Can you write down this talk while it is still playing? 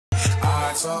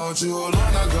I told you long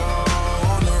ago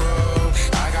on the road,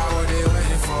 I got what they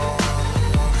waiting for.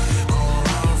 Don't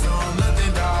run from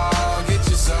nothing, dog. Get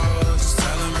your soul. Just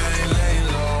tell them I ain't laying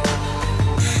low.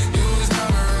 You was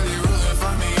never really rooting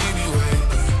for me anyway.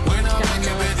 When I'm back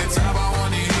up at the top, I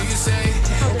wanna hear you say,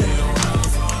 don't run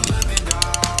from nothing,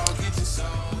 dog. Get your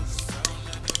soul. Just tell them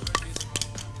that the praise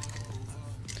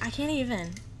I can't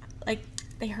even. Like,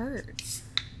 they hurt.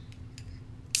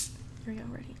 Here we go,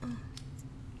 ready.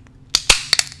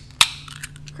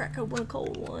 Crack open a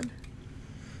cold one.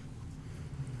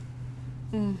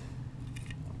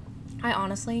 I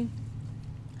honestly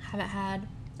haven't had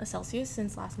a Celsius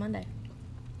since last Monday.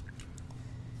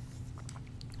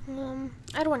 I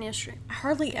had one yesterday. I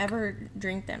hardly ever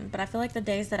drink them, but I feel like the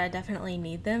days that I definitely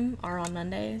need them are on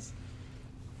Mondays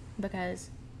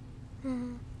because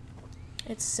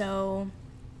it's so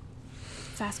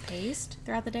fast-paced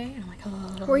throughout the day, and I'm like,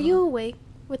 oh. Were you awake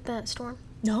with that storm?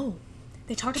 No.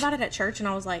 They talked about it at church, and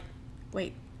I was like,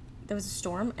 wait, there was a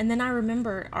storm? And then I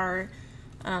remember our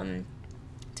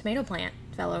tomato plant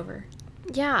fell over.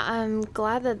 Yeah, I'm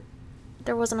glad that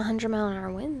there wasn't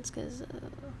 100-mile-an-hour winds, because...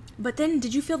 But then,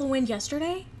 did you feel the wind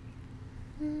yesterday?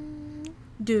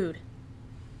 Dude.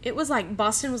 It was like,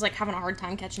 Boston was like having a hard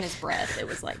time catching his breath. It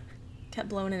was like, kept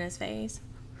blowing in his face.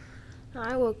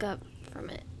 I woke up from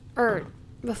it. Or,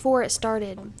 before it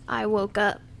started, I woke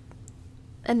up.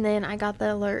 And then I got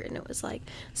the alert, and it was like,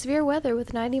 severe weather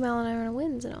with 90-mile-an-hour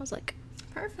winds. And I was like,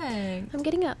 Perfect. I'm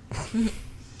getting up.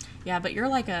 Yeah, but you're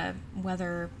like a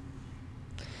weather...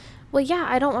 Well, yeah,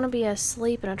 I don't want to be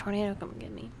asleep and a tornado come and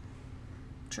get me.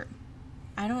 True.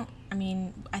 I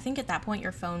think at that point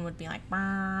your phone would be like...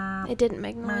 Brr, It didn't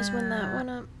make noise when that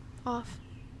went up off.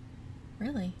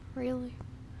 Really? Really?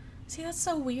 See, that's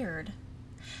so weird.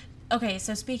 Okay,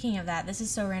 so speaking of that, this is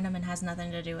so random and has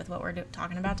nothing to do with what we're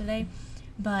talking about today.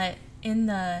 But in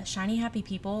the Shiny Happy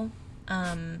People,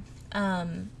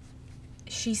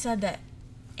 she said that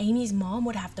Amy's mom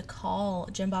would have to call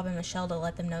Jim Bob and Michelle to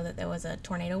let them know that there was a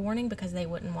tornado warning because they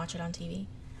wouldn't watch it on TV.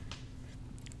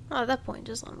 Oh, at that point,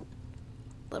 just let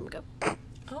them go.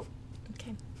 Oh,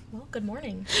 okay. Well, good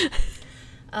morning.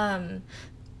 My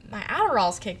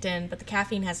Adderall's kicked in, but the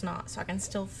caffeine has not, so I can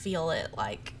still feel it,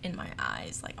 like, in my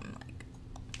eyes. Like, I'm, like,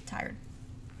 tired.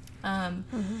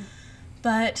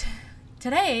 But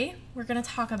today, we're going to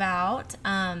talk about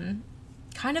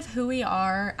kind of who we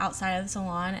are outside of the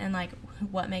salon and, like,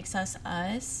 what makes us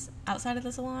us outside of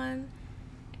the salon.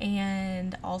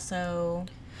 And also...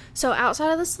 So,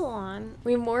 outside of the salon,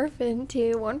 we morph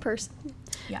into one person.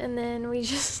 Yeah. And then we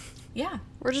just... Yeah.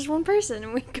 We're just one person,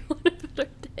 and we go on about our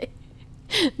day.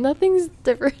 Nothing's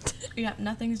different. Yeah,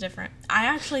 nothing's different. I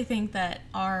actually think that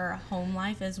our home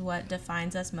life is what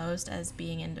defines us most as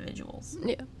being individuals.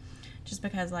 Yeah. Just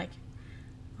because, like,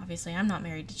 obviously I'm not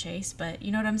married to Chase, but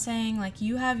you know what I'm saying? Like,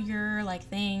 you have your, like,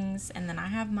 things, and then I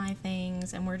have my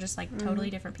things, and we're just, like, totally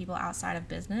different people outside of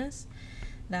business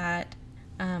that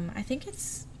I think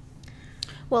it's...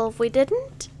 Well, if we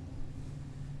didn't,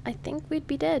 I think we'd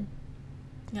be dead.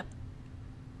 Yep.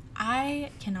 I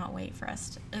cannot wait for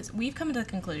us to... We've come to the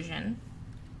conclusion...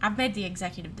 I've made the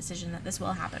executive decision that this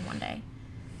will happen one day.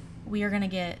 We are going to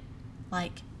get,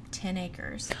 like, 10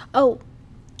 acres. Oh.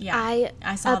 Yeah,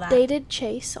 I saw that. Updated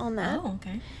Chase on that. Oh,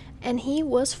 okay. And he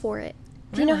was for it.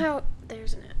 Do you know how...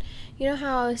 There's an ad. You know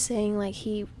how I was saying, like,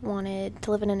 he wanted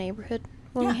to live in a neighborhood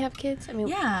when we have kids? I mean,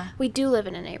 yeah. We do live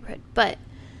in a neighborhood, but...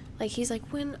 Like, he's like,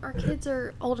 when our kids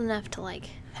are old enough to, like,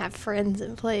 have friends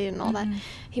and play and all that,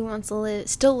 he wants to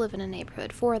still live in a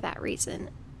neighborhood for that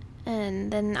reason.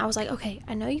 And then I was like, okay,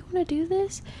 I know you want to do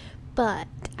this, but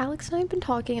Alex and I have been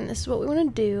talking, and this is what we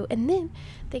want to do. And then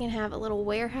they can have a little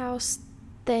warehouse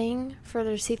thing for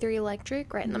their C3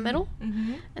 electric right in the middle.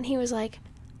 Mm-hmm. And he was like,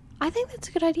 I think that's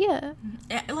a good idea.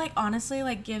 It, like, honestly,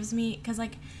 like, gives me... Because,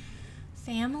 like...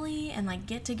 family and like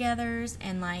get-togethers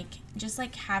and like just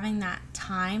like having that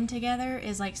time together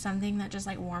is like something that just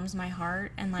like warms my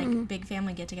heart, and like big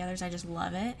family get-togethers, I just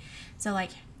love it. So like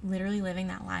literally living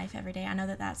that life every day. I know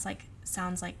that that's like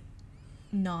sounds like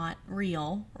not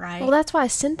real, right? Well, that's why I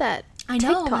sent that I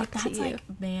know, TikTok like, to that's you.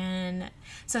 like, man.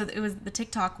 So it was, the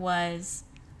TikTok was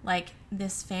like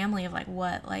this family of like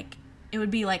what, like it would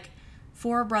be like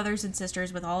 4 brothers and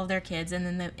sisters with all of their kids, and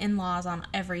then the in-laws on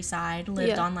every side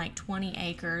lived on like 20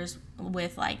 acres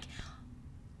with like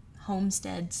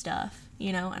homestead stuff,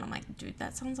 you know? And I'm like, dude,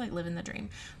 that sounds like living the dream.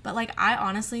 But like I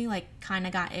honestly like kind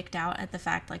of got icked out at the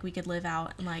fact like we could live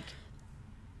out and like...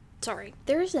 Sorry,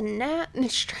 there's a gnat and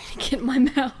it's trying to get in my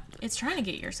mouth. It's trying to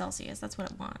get your Celsius. That's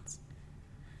what it wants.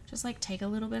 Just like take a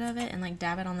little bit of it and like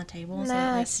dab it on the table.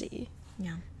 Nasty. So, like,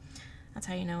 yeah. That's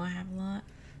how you know I have a lot.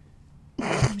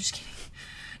 I'm just kidding.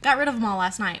 Got rid of them all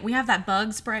last night. We have that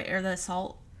bug spray or the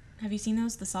salt. Have you seen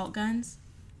those? The salt guns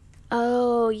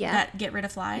Oh, yeah. that get rid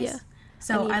of flies. Yeah.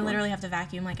 So need I one. literally have to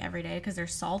vacuum like every day because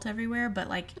there's salt everywhere. But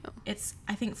like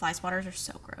I think fly spotters are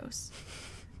so gross.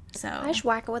 So I just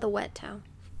whack it with a wet towel.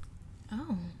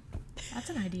 oh, that's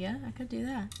an idea. I could do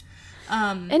that.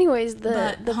 Anyways,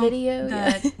 the But video.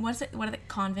 yeah. What's it? What are they?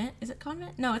 Convent? Is it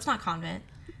convent? No, it's not convent.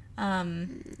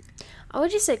 I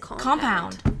would just say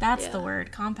compound. That's the Yeah.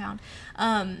 word. Compound.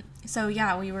 So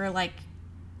yeah, we were like,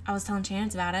 I was telling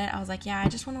Chance about it. I was like, yeah, I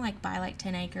just want to like buy like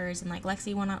 10 acres and like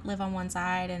Lexi want to live on one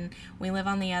side and we live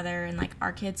on the other and like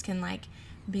our kids can like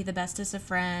be the bestest of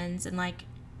friends and like,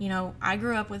 you know, I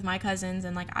grew up with my cousins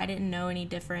and like I didn't know any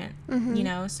different, you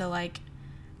know, so like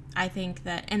I think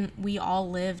that, and we all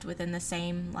lived within the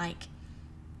same like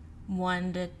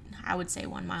 1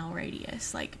 mile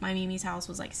radius. Like my Mimi's house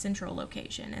was like central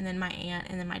location and then my aunt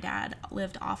and then my dad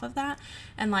lived off of that,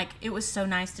 and like it was so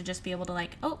nice to just be able to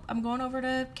like, oh, I'm going over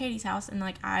to Katie's house, and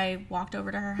like I walked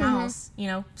over to her house, you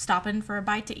know, stopping for a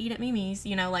bite to eat at Mimi's,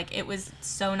 you know, like it was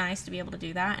so nice to be able to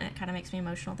do that, and it kind of makes me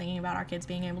emotional thinking about our kids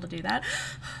being able to do that.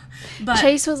 But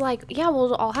Chase was like, yeah,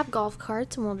 we'll all have golf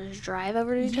carts and we'll just drive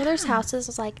over to each other's houses. I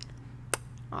was like,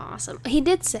 awesome. He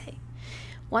did say,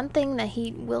 one thing that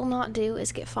he will not do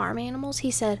is get farm animals.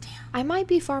 He said, I might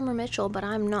be Farmer Mitchell, but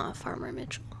I'm not Farmer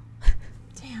Mitchell.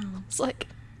 damn, It's like,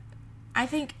 I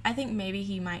think maybe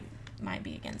he might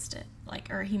be against it, like,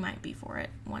 or he might be for it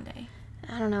one day.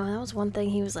 I don't know. That was one thing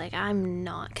he was like, I'm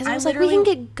not. Because I I was like, we literally-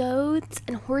 can get goats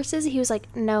and horses. He was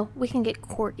like, no, we can get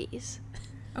corgis.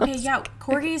 Okay, yeah,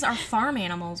 corgis are farm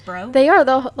animals, bro. They are.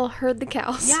 They'll herd the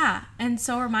cows. Yeah, and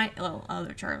so are my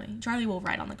other Charlie. Charlie will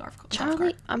ride on the golf Charlie,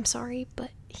 cart. I'm sorry,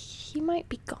 but he might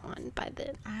be gone by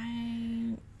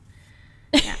then.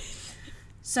 Yeah.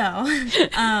 So,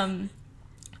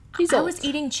 He's I old. was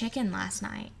eating chicken last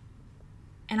night,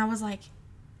 and I was like,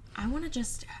 I want to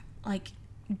just like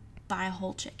buy a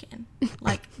whole chicken,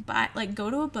 like go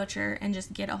to a butcher and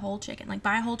just get a whole chicken, like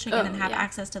buy a whole chicken Oh, and have yeah.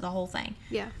 access to the whole thing.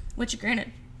 Yeah. Which,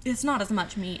 granted, it's not as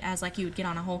much meat as like you would get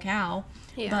on a whole cow,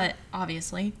 Yeah. but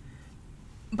obviously.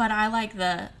 But I like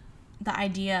the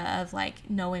idea of like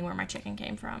knowing where my chicken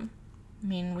came from. I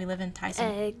mean, we live in Tyson.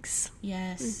 Eggs.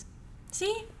 Yes.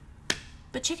 See?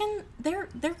 But chicken, they're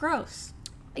gross.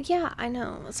 Yeah, I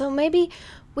know. So maybe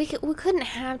we couldn't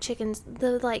have chickens.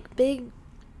 The like big,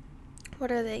 what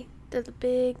are they? They're the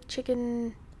big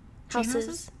chicken houses.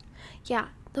 houses? Yeah,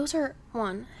 those are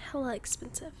hella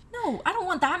expensive. No, I don't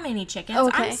want that many chickens.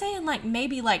 Okay. I'm saying like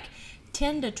maybe like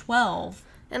 10 to 12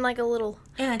 And like a little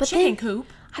in a but chicken then, coop.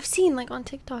 I've seen like on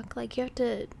TikTok, like you have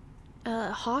to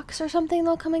hawks or something.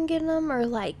 They'll come and get them, or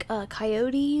like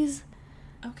coyotes.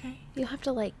 Okay. You have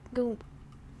to like go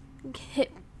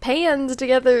hit pans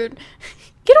together.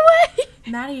 Get away!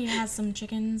 Maddie has some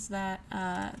chickens that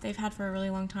they've had for a really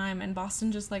long time, and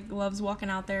Boston just like loves walking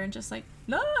out there and just like,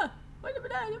 nah,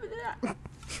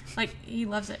 like he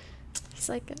loves it. He's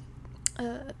like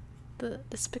the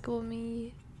Despicable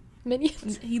Me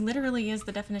minions. He literally is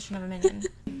the definition of a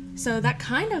minion. So that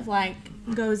kind of like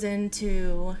goes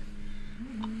into,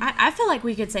 I feel like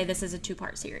we could say this is a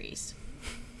 2-part series,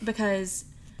 because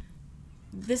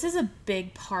this is a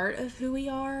big part of who we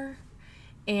are,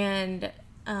 and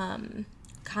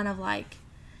kind of like,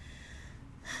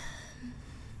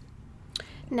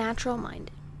 Natural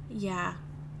minded. yeah,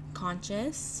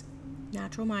 conscious,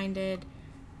 natural minded.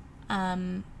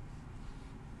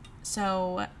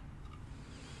 So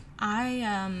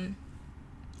I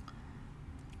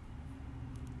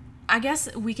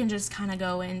guess we can just kind of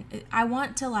go in. I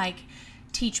want to like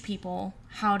teach people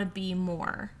how to be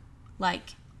more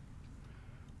like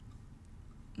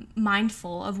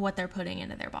mindful of what they're putting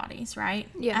into their bodies, right?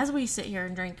 Yeah. As we sit here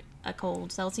and drink a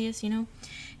cold Celsius, you know,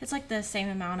 it's like the same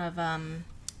amount of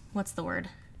what's the word?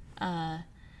 What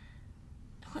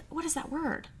is that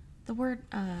word? The word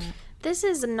This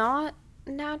is not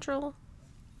natural.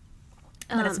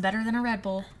 but it's better than a Red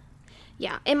Bull.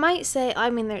 Yeah, it might say,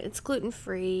 I mean, it's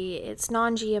gluten-free, it's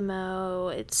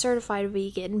non-GMO, it's certified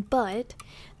vegan, but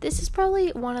this is probably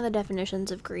one of the definitions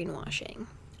of greenwashing.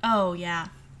 Oh, yeah.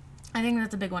 I think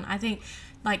that's a big one. I think,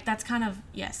 like, that's kind of,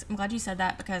 yes, I'm glad you said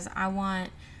that, because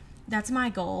that's my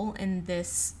goal in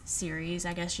this series,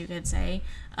 I guess you could say.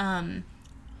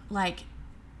 Like,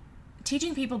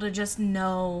 teaching people to just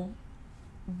know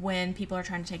when people are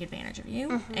trying to take advantage of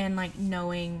you, and, like,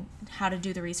 knowing how to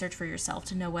do the research for yourself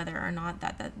to know whether or not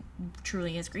that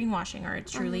truly is greenwashing, or it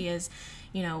truly is,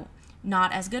 you know,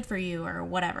 not as good for you, or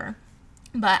whatever.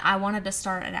 But I wanted to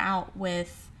start it out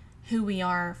with who we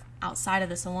are outside of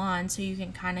the salon, so you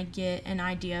can kind of get an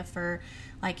idea for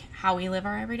like how we live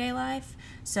our everyday life.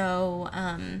 So,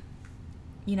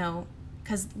 you know,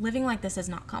 because living like this is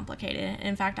not complicated.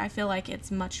 In fact, I feel like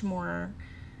it's much more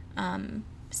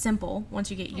simple once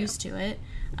you get used to it.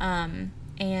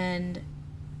 And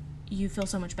you feel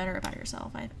so much better about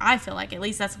yourself. I feel like, at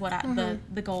least that's what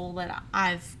the goal that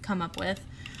I've come up with.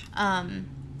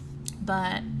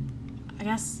 But I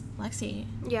guess, Lexi.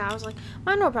 Yeah, I was like,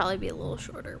 mine will probably be a little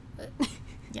shorter, but...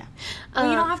 Yeah. Well,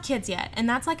 you don't have kids yet, and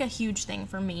that's like a huge thing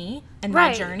for me and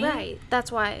my journey. Right.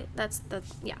 That's why,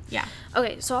 yeah. Yeah.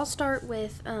 Okay, so I'll start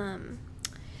with,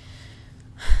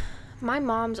 my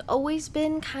mom's always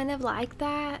been kind of like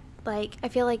that. Like, I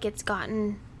feel like it's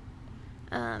gotten,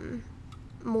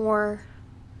 more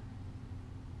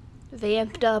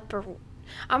vamped up, or,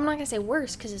 I'm not gonna say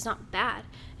worse, because it's not bad.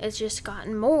 It's just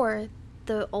gotten more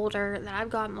the older that I've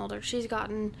gotten older. She's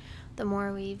gotten, the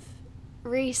more we've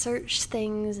research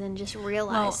things and just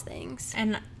realize things.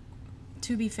 And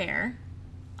to be fair,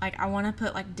 like, I want to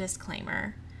put, like,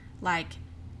 disclaimer, like,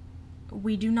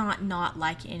 we do not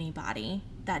like anybody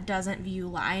that doesn't view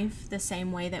life the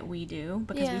same way that we do,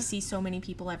 because we see so many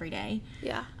people every day.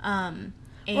 Yeah. And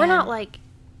we're not like,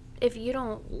 if you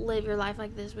don't live your life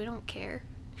like this, we don't care.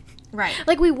 Right.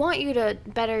 Like, we want you to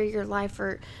better your life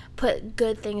or put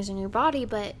good things in your body,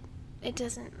 but it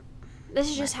doesn't. This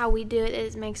is just how we do it.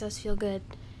 It makes us feel good.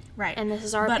 Right. And this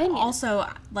is our opinion. But also,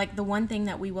 like, the one thing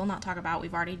that we will not talk about,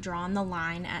 we've already drawn the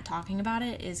line at talking about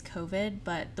it, is COVID.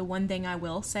 But the one thing I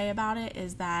will say about it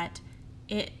is that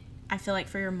I feel like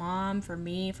for your mom, for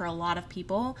me, for a lot of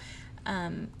people,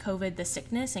 COVID, the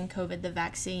sickness, and COVID, the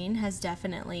vaccine, has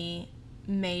definitely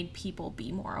made people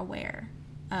be more aware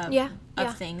of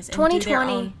things. And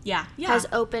 2020 has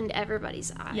opened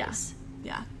everybody's eyes.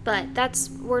 Yeah. But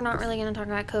we're not really going to talk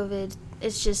about COVID.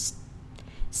 It's just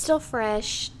still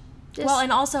fresh. Well,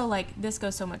 and also, like, this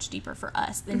goes so much deeper for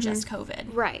us than just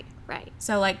COVID. Right.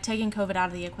 So, like, taking COVID out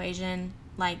of the equation,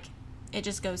 like, it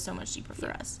just goes so much deeper for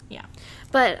us. Yeah.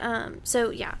 But, so,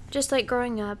 yeah, just like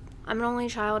growing up, I'm an only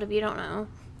child, if you don't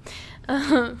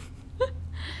know.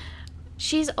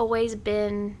 She's always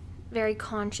been very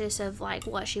conscious of, like,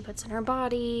 what she puts in her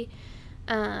body.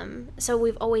 So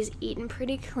we've always eaten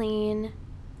pretty clean.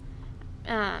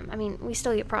 I mean, we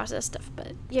still get processed stuff,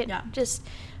 but just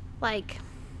like,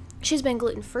 she's been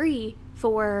gluten-free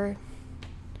for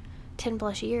 10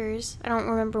 plus years. I don't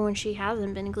remember when she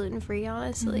hasn't been gluten-free,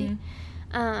 honestly.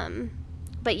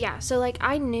 But yeah, so like,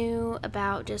 I knew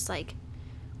about just like,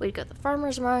 we'd go to the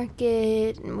farmer's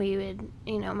market, and we would,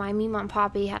 my mom and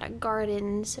Poppy had a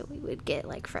garden, so we would get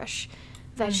like fresh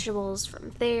vegetables from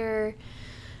there.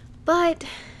 But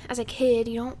as a kid,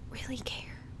 you don't really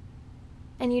care.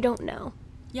 And you don't know.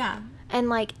 Yeah. And,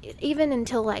 like, even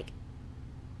until, like,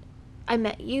 I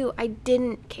met you, I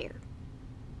didn't care.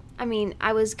 I mean,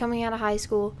 I was coming out of high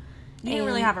school. You didn't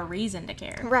really have a reason to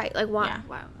care. Right. Like, why? Yeah.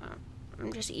 Wow.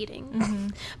 I'm just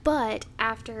eating. But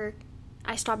after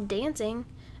I stopped dancing,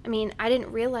 I mean, I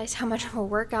didn't realize how much of a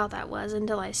workout that was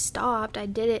until I stopped. I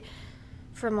did it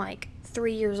from, like,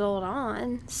 3 years old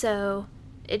on. So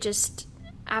it just...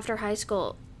 After high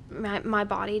school, my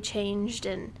body changed,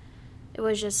 and it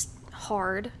was just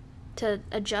hard to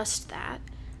adjust that.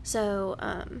 So,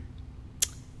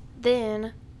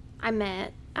 then I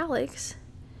met Alex,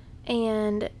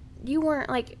 and you weren't,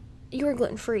 like, you were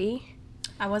gluten-free.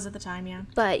 I was at the time, yeah.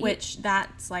 But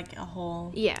that's, like, a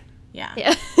whole... Yeah.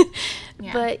 Yeah.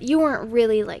 But you weren't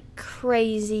really, like,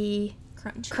 crazy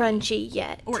crunchy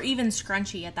yet. Or even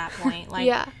scrunchy at that point. Like,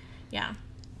 yeah.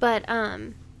 But,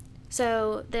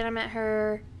 so then I met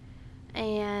her,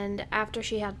 and after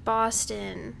she had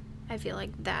Boston, I feel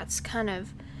like that's kind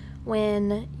of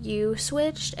when you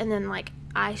switched, and then, like,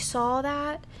 I saw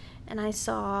that, and I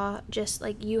saw just,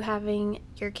 like, you having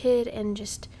your kid, and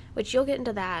just, which you'll get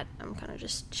into that, I'm kind of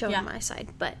just showing my side,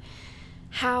 but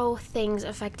how things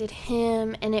affected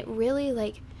him, and it really,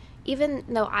 like, even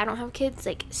though I don't have kids,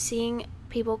 like, seeing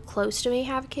people close to me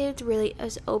have kids really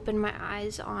has opened my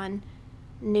eyes on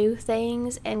new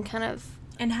things, and kind of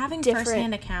and having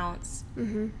first-hand accounts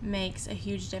makes a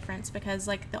huge difference, because,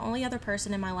 like, the only other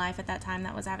person in my life at that time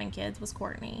that was having kids was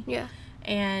Courtney. Yeah.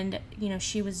 And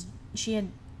she had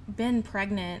been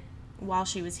pregnant while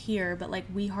she was here, but, like,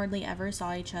 we hardly ever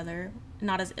saw each other,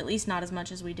 at least not as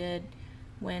much as we did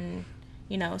when,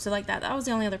 so, like, that was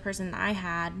the only other person I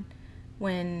had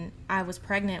when I was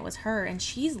pregnant was her, and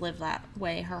she's lived that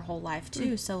way her whole life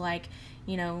too. So, like,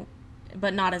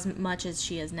 but not as much as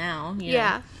she is now.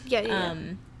 Yeah.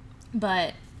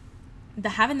 But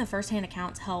having the first-hand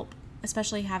accounts help,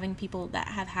 especially having people that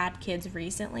have had kids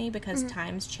recently, because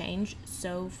times change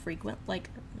so frequent. Like,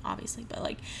 obviously, but,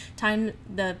 like,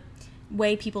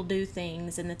 way people do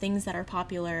things and the things that are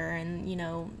popular and, you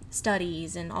know,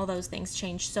 studies and all those things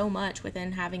change so much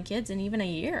within having kids in even a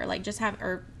year. Like, just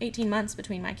or 18 months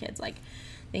between my kids. Like,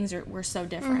 things were so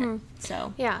different.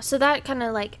 So Yeah, so that kind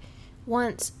of like,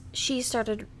 once she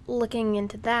started looking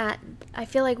into that, I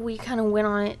feel like we kind of went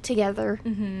on it together.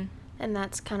 Mm-hmm. And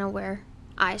that's kind of where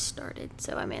I started.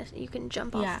 So, I mean, you can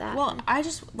jump off that. Well, I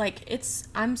just, like,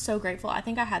 I'm so grateful. I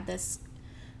think I had this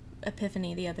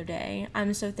epiphany the other day.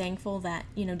 I'm so thankful that,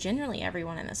 you know, generally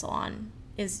everyone in the salon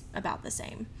is about the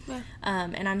same. Yeah.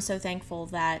 And I'm so thankful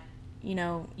that, you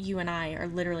know, you and I are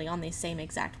literally on the same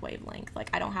exact wavelength. Like,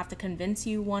 I don't have to convince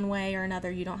you one way or another.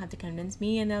 You don't have to convince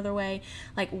me another way.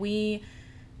 Like, we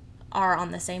are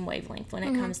on the same wavelength when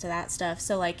it comes to that stuff.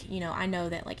 So, like, you know, I know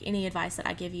that, like, any advice that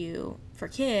I give you for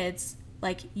kids,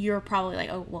 like, you're probably like,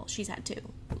 oh, well, she's had two.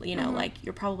 You know, like,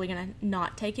 you're probably going to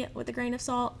not take it with a grain of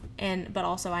salt. But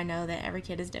also I know that every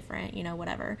kid is different, you know,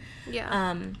 whatever.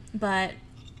 Yeah. But,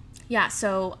 yeah,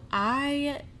 so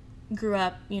I grew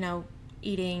up, you know,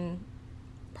 eating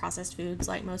processed foods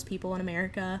like most people in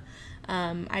America.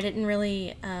 I didn't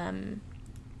really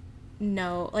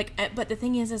know, like, but the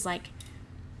thing is like,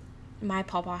 my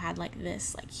papa had like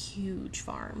this like huge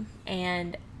farm,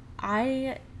 and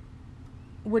I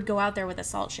would go out there with a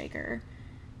salt shaker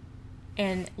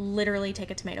and literally take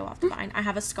a tomato off the vine. I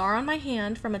have a scar on my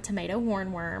hand from a tomato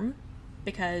hornworm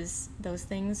because those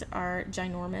things are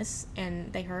ginormous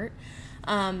and they hurt.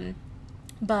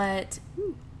 But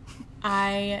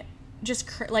I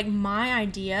just, like, my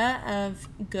idea of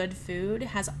good food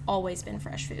has always been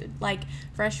fresh food. Like,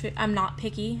 fresh food, I'm not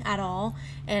picky at all.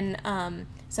 And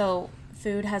so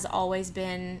food has always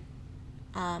been,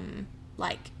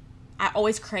 like, I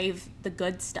always crave the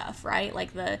good stuff, right?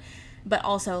 Like, but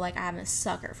also, like, I'm a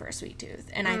sucker for a sweet tooth.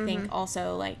 And I think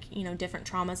also, like, you know, different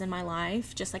traumas in my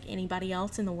life, just like anybody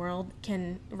else in the world,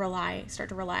 can start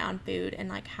to rely on food and,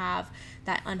 like, have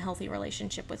that unhealthy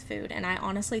relationship with food. And I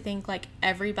honestly think, like,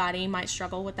 everybody might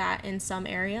struggle with that in some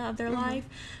area of their life,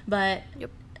 but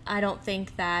I don't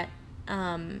think that, that's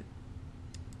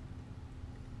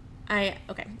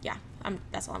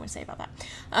all I'm going to say about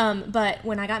that. But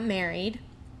when I got married,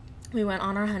 we went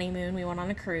on our honeymoon, we went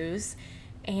on a cruise,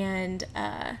 and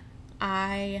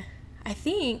I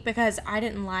think because I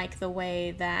didn't like the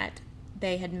way that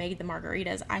they had made the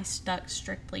margaritas, I stuck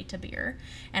strictly to beer,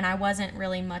 and I wasn't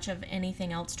really much of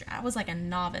anything else. I was like a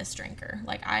novice drinker.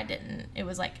 Like, it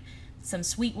was like some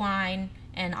sweet wine,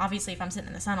 and obviously if I'm sitting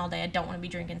in the sun all day, I don't want to be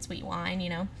drinking sweet wine, you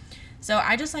know? So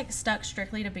I just, like, stuck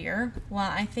strictly to beer.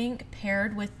 Well, I think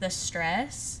paired with the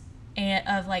stress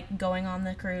of, like, going on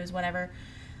the cruise, whatever,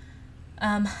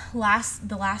 the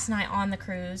last night on the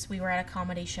cruise, we were at a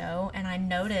comedy show, and I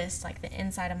noticed, like, the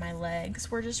inside of my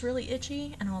legs were just really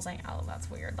itchy, and I was like, oh,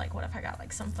 that's weird. Like, what if I got,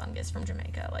 like, some fungus from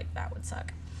Jamaica? Like, that would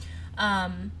suck.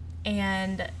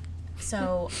 And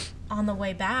so on the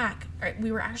way back,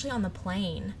 we were actually on the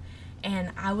plane,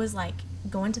 and I was, like,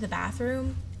 going to the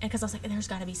bathroom, and because I was like, there's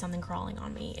got to be something crawling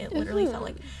on me. It literally felt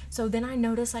like, so then I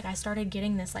noticed, like, I started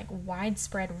getting this, like,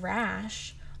 widespread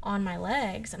rash on my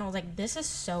legs, and I was like, this is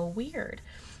so weird.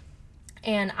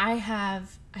 And I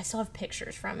still have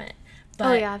pictures from it. But,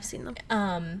 oh yeah, I've seen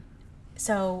them.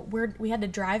 So we had to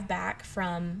drive back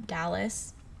from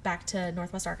Dallas back to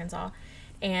Northwest Arkansas,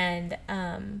 and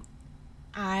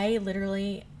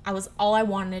all I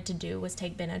wanted to do was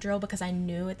take Benadryl, because I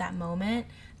knew at that moment,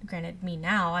 granted, me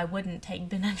now, I wouldn't take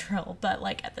Benadryl, but,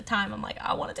 like, at the time, I'm like,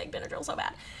 I want to take Benadryl so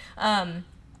bad.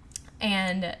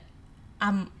 And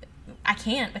I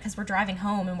can't, because we're driving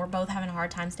home and we're both having a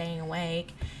hard time staying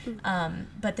awake.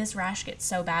 But this rash gets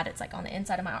so bad, it's like on the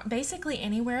inside of my arm. Basically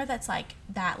anywhere that's like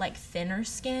that, like, thinner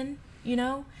skin, you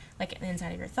know, like the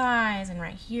inside of your thighs and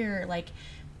right here, like,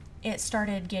 it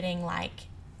started getting, like,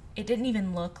 it didn't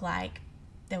even look like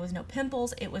there was no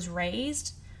pimples. It was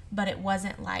raised, but it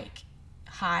wasn't like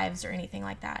hives or anything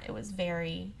like that. It was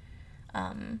very,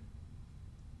 I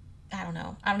don't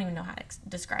know. I don't even know how to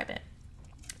describe it.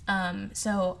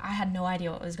 So I had no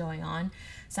idea what was going on.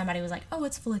 Somebody was like, oh,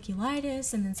 it's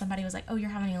folliculitis. And then somebody was like, oh, you're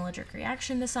having an allergic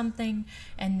reaction to something.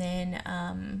 And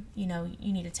then, you know,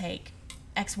 you need to take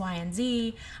X, Y, and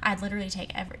Z. I'd literally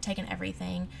taken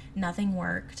everything. Nothing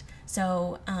worked.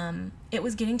 So, it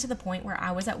was getting to the point where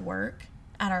I was at work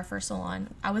at our first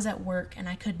salon. I was at work and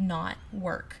I could not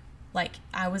work. Like,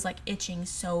 I was, like, itching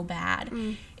so bad.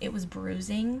 It was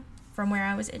bruising from where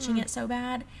I was itching it so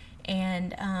bad.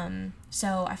 And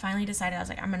so I finally decided, I was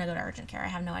like, I'm going to go to urgent care. I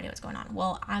have no idea what's going on.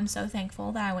 Well, I'm so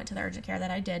thankful that I went to the urgent care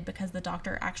that I did, because the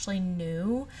doctor actually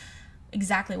knew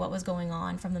exactly what was going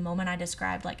on from the moment I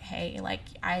described, like, hey, like,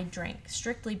 I drank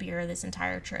strictly beer this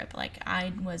entire trip. Like,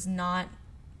 I was not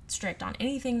strict on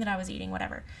anything that I was eating,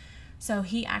 whatever. So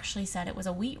he actually said it was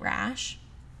a wheat rash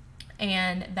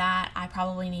and that I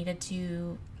probably needed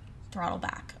to throttle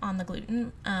back on the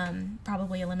gluten,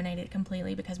 probably eliminate it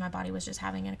completely because my body was just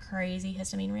having a crazy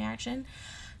histamine reaction.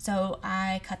 So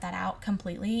I cut that out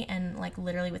completely, and like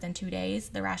literally within 2 days,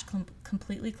 the rash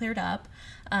completely cleared up.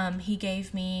 He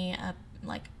gave me a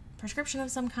like prescription of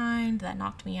some kind that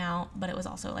knocked me out, but it was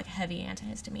also like heavy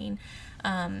antihistamine.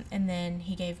 And then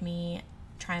he gave me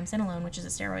triamcinolone, which is a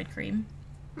steroid cream.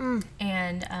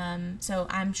 And so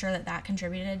I'm sure that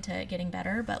contributed to getting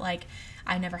better, but like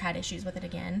I never had issues with it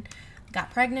again. Got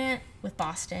pregnant with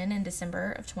Boston in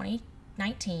December of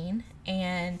 2019,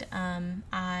 and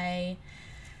I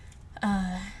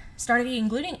started eating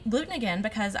gluten again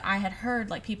because I had heard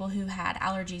like people who had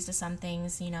allergies to some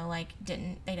things, you know, like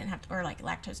they didn't have to, or like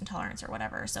lactose intolerance or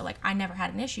whatever. So like I never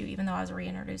had an issue even though I was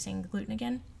reintroducing gluten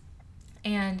again.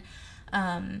 And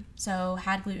so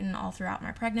had gluten all throughout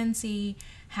my pregnancy,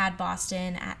 had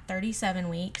Boston at 37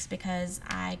 weeks because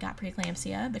I got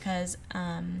preeclampsia because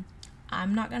I'm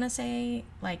not going to say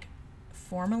like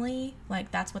formally, like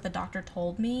that's what the doctor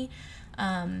told me.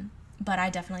 But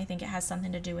I definitely think it has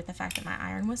something to do with the fact that my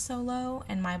iron was so low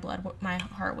and my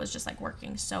heart was just like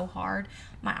working so hard.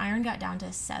 My iron got down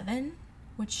to 7,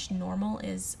 which normal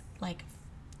is like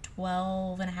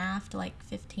 12.5 to like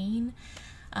 15.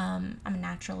 I'm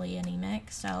naturally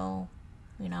anemic, so,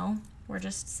 you know, we're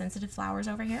just sensitive flowers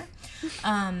over here.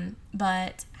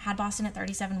 But had Boston at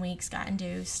 37 weeks, got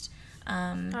induced.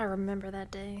 I remember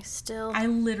that day still. I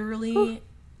literally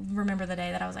remember the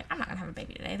day that I was like, I'm not gonna have a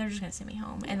baby today. They're just gonna send me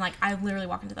home. And like, I literally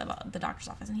walk into the doctor's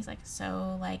office and he's like,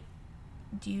 so like,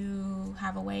 do you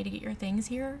have a way to get your things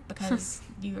here? Because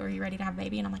are you ready to have a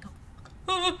baby? And I'm like,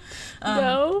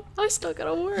 no, I still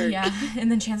gotta work. Yeah.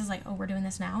 And then Chance is like, oh, we're doing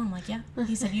this now? And I'm like, yeah.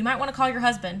 He said, you might want to call your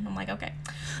husband. I'm like, okay.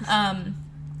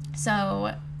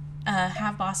 So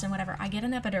have Boston, whatever. I get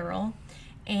an epidural,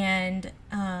 and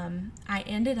I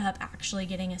ended up actually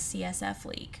getting a CSF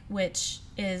leak, which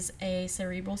is a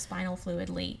cerebral spinal fluid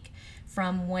leak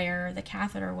from where the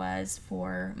catheter was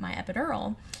for my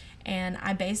epidural. And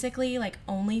I basically like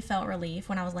only felt relief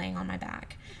when I was laying on my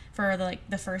back for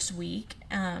the first week.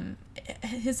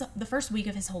 The first week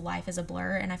of his whole life is a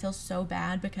blur, and I feel so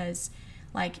bad because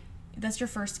like that's your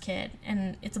first kid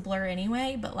and it's a blur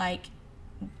anyway, but like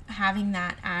having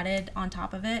that added on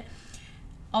top of it.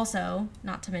 Also,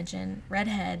 not to mention,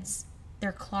 redheads,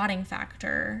 their clotting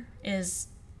factor is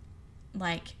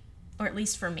like, or at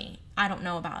least for me, I don't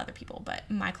know about other people, but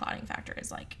my clotting factor is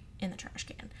like in the trash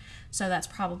can. So that's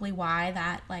probably why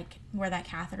that like where that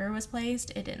catheter was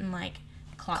placed, it didn't like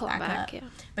clot back up. Yeah.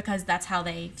 Because that's how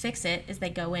they fix it, is they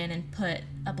go in and put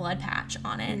a blood patch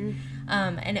on it. Mm-hmm.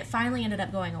 And it finally ended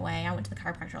up going away. I went to the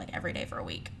chiropractor like every day for a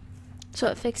week. So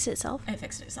it fixed itself? It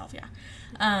fixed itself, yeah.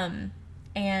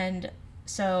 And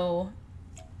so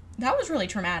that was really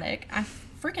traumatic. I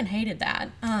freaking hated that.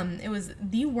 It was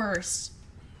the worst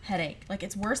headache. Like,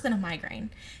 it's worse than a migraine.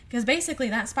 Because basically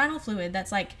that spinal fluid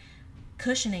that's like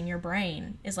cushioning your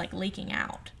brain is like leaking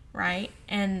out, right?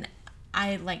 And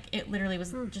I like, it literally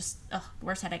was just the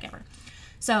worst headache ever.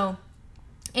 So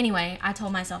anyway, I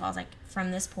told myself, I was like,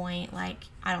 from this point, like,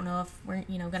 I don't know if we're,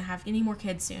 you know, gonna have any more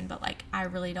kids soon, but like, I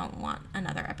really don't want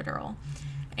another epidural.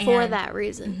 And, for that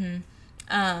reason.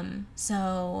 Mm-hmm.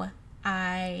 So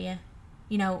I,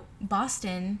 you know,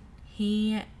 Boston,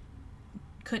 he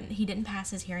didn't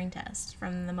pass his hearing test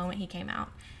from the moment he came out.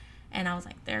 And I was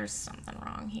like, there's something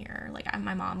wrong here. Like,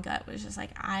 my mom gut was just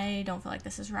like, I don't feel like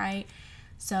this is right.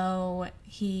 So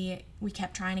we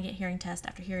kept trying to get hearing test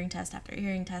after hearing test after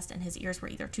hearing test, and his ears were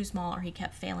either too small or he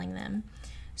kept failing them.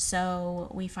 So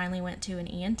we finally went to an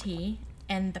ENT,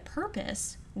 and the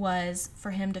purpose was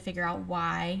for him to figure out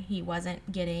why he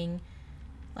wasn't getting,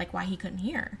 like, why he couldn't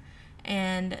hear.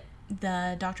 And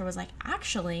the doctor was like,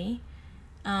 actually,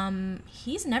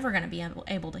 he's never going to be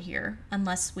able to hear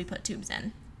unless we put tubes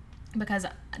in. Because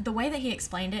the way that he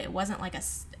explained it, it wasn't like a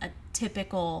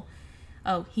typical,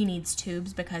 oh, he needs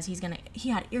tubes because he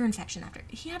had ear infection after.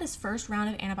 He had his first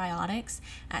round of antibiotics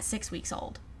at 6 weeks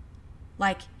old.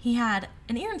 Like, he had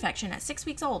an ear infection at 6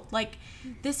 weeks old. Like,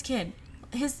 this kid,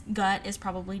 his gut is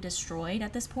probably destroyed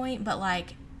at this point, but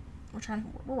like, we're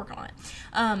working on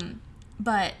it.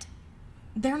 But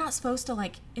they're not supposed to,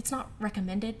 like, it's not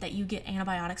recommended that you get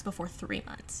antibiotics before 3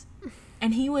 months.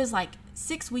 And he was like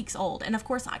 6 weeks old. And of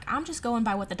course, like, I'm just going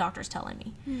by what the doctor's telling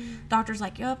me. Doctor's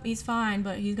like, yep, he's fine,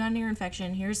 but he's got an ear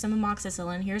infection. Here's some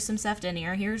amoxicillin. Here's some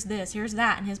Cefdinir. Here's this. Here's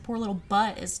that. And his poor little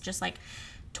butt is just like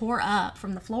tore up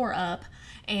from the floor up.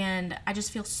 And I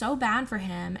just feel so bad for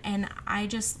him. And I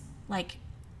just like,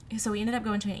 so we ended up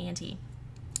going to an ENT.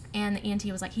 And the ENT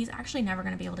was like, he's actually never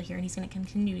going to be able to hear, and he's going to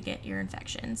continue to get ear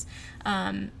infections.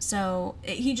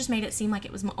 He just made it seem like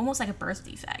it was almost like a birth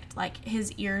defect. Like,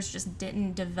 his ears just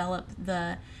didn't develop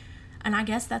and I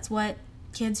guess that's what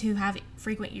kids who have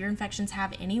frequent ear infections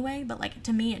have anyway. But, like,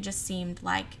 to me, it just seemed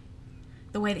like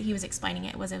the way that he was explaining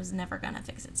it was never going to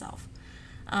fix itself.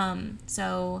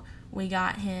 So we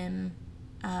got him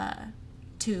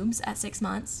tubes at 6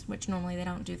 months, which normally they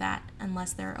don't do that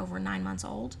unless they're over 9 months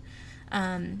old.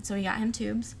 So we got him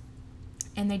tubes,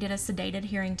 and they did a sedated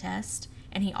hearing test,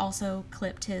 and he also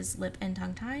clipped his lip and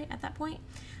tongue tie at that point.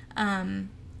 And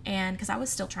because I was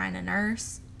still trying to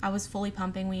nurse, I was fully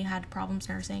pumping. We had problems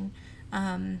nursing.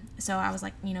 So I was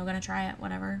like, going to try it,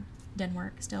 whatever. Didn't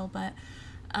work still, but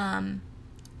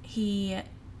he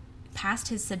passed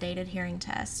his sedated hearing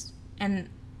test. And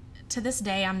to this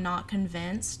day, I'm not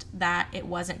convinced that it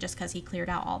wasn't just because he cleared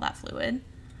out all that fluid.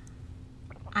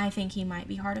 I think he might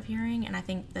be hard of hearing, and I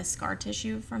think the scar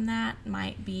tissue from that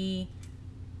might be,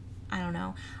 I don't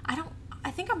know.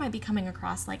 I think I might be coming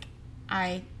across like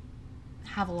I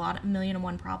have a million and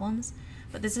one problems,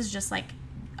 but this is just like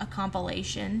a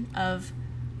compilation of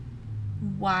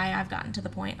why I've gotten to the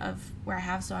point of where I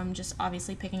have, so I'm just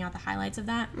obviously picking out the highlights of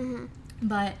that. Mm-hmm.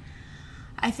 But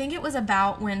I think it was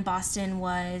about when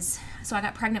so I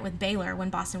got pregnant with Baylor when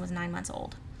Boston was 9 months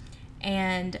old.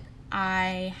 And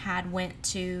I had went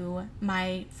to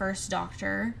my first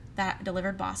doctor that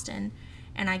delivered Boston,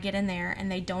 and I get in there,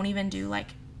 and they don't even do,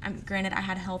 like, granted, I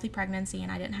had a healthy pregnancy,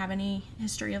 and I didn't have any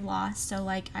history of loss, so,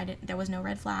 like, there was no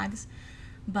red flags.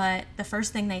 But the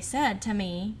first thing they said to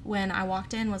me when I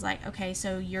walked in was like, okay,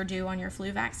 so you're due on your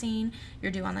flu vaccine,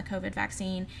 you're due on the COVID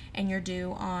vaccine, and you're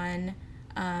due on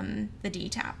the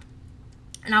DTaP.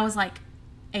 And I was like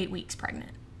 8 weeks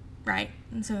pregnant, right?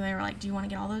 And so they were like, do you want to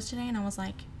get all those today? And I was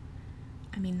like,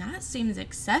 I mean, that seems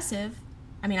excessive.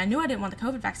 I mean, I knew I didn't want the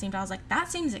COVID vaccine, but I was like,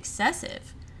 that seems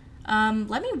excessive.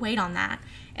 Let me wait on that.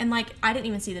 And, like, I didn't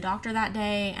even see the doctor that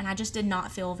day, and I just did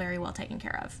not feel very well taken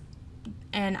care of.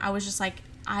 And I was just like,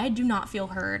 I do not feel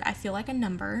heard. I feel like a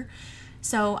number.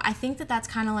 So I think that that's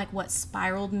kind of like what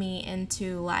spiraled me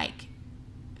into, like,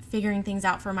 figuring things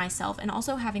out for myself, and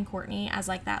also having Courtney as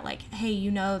like that, like, hey,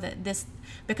 that this,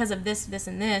 because of this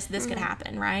and this could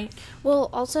happen, right? Well,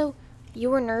 also, you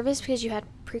were nervous because you had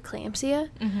preeclampsia,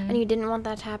 Mm-hmm. and you didn't want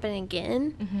that to happen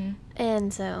again. Mm-hmm.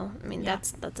 And so, I mean, Yeah.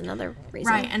 that's another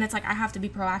reason. Right, and it's like I have to be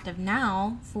proactive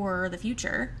now for the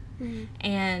future. Mm-hmm.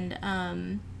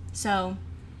 And so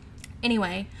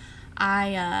anyway,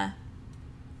 I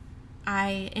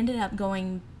ended up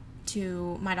going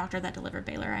to my doctor that delivered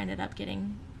Baylor. I ended up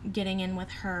getting in with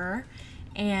her,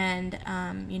 and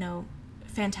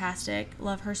fantastic,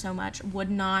 love her so much, would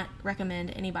not recommend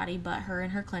anybody but her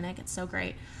and her clinic. It's so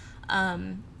great.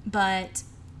 But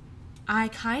I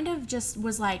kind of just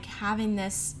was like having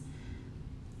this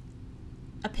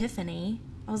epiphany.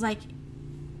 I was like,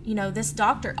 this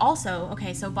doctor also,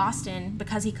 okay, so Boston,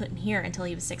 because he couldn't hear until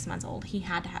he was 6 months old, he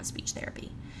had to have speech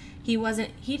therapy. He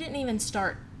didn't even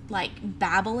start like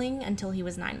babbling until he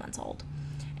was 9 months old,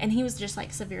 and he was just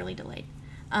like severely delayed.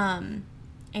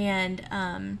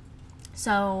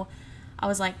 So I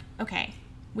was like, okay,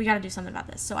 we got to do something about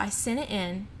this. So I sent it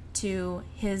in to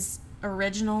his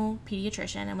original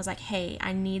pediatrician and was like, hey,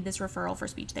 I need this referral for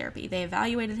speech therapy. They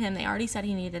evaluated him. They already said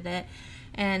he needed it.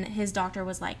 And his doctor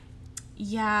was like,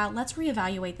 yeah, let's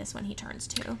reevaluate this when he turns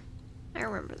 2. I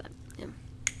remember that. Yeah.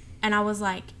 And I was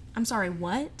like, I'm sorry,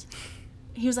 what?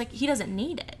 He was like, he doesn't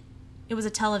need it. It was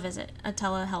a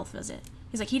telehealth visit.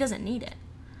 He's like, he doesn't need it.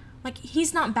 Like,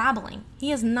 he's not babbling.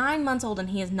 He is 9 months old and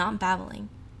he is not babbling.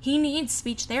 He needs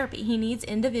speech therapy. He needs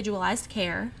individualized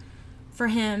care for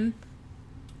him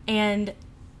and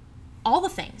all the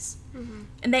things. Mm-hmm.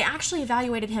 And they actually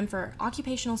evaluated him for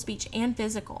occupational, speech, and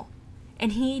physical.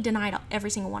 And he denied every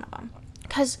single one of them.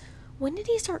 Because when did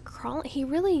he start crawling?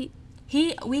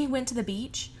 We went to the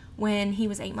beach when he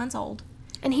was 8 months old.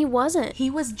 And he wasn't. He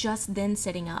was just then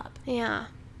sitting up. Yeah.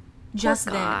 Just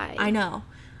Poor then. guy. I know.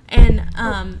 And,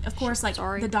 of course, like,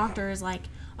 sorry. the doctor is like,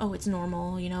 oh, it's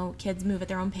normal, kids move at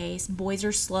their own pace, boys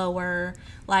are slower.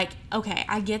 Like, okay,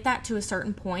 I get that to a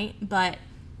certain point, but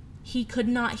he could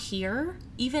not hear,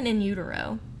 even in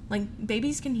utero. Like,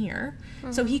 babies can hear.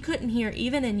 Mm-hmm. So he couldn't hear,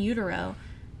 even in utero,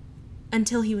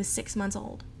 until he was 6 months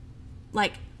old.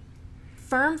 Like,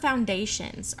 firm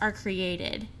foundations are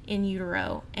created in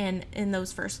utero and in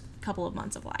those first couple of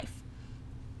months of life.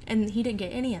 And he didn't get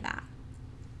any of that.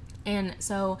 And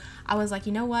so I was like,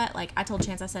 you know what? Like, I told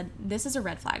Chance, I said, this is a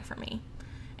red flag for me.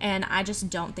 And I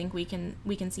just don't think we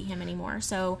can see him anymore.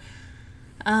 So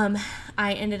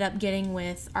I ended up getting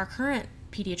with our current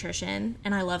pediatrician,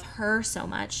 and I love her so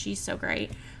much. She's so great.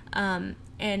 And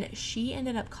she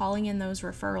ended up calling in those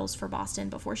referrals for Boston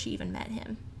before she even met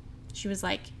him. She was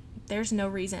like, there's no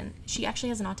reason. She actually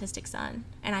has an autistic son,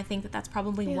 and I think that that's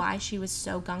probably why she was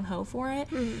so gung-ho for it.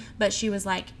 But she was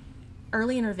like,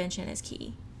 early intervention is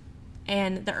key,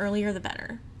 and the earlier the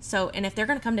better. So, and if they're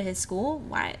going to come to his school,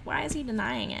 why is he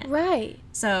denying it? Right.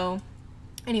 So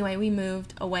anyway, we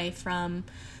moved away from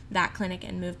that clinic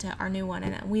and moved to our new one,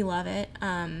 and we love it.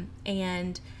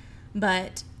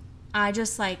 But I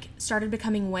just like started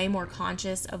becoming way more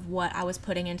conscious of what I was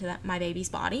putting into my baby's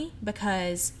body,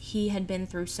 because he had been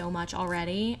through so much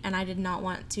already, and I did not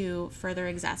want to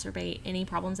further exacerbate any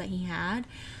problems that he had.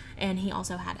 And he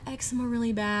also had eczema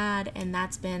really bad, and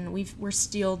that's been, we're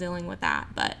still dealing with that.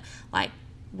 But like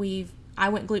I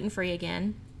went gluten-free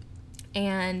again,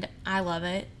 and I love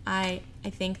it. I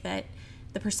think that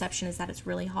the perception is that it's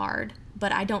really hard,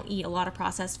 but I don't eat a lot of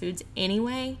processed foods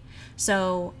anyway.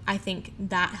 So I think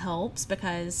that helps,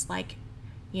 because like,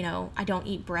 you know, I don't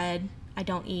eat bread. I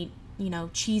don't eat, you know,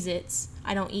 Cheez-Its.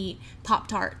 I don't eat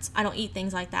Pop-Tarts. I don't eat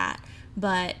things like that.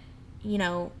 But, you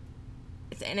know,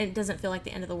 and it doesn't feel like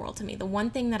the end of the world to me. The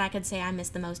one thing that I could say I miss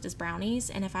the most is brownies.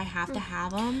 And if I have to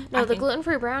have them. No, the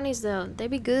gluten-free brownies, though, they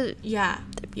be good. Yeah.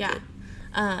 Yeah.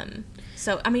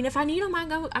 So, I mean, if I need them, I'm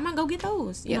gonna go get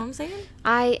those. You know what I'm saying?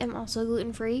 I am also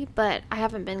gluten-free, but I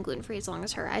haven't been gluten-free as long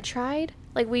as her. I tried.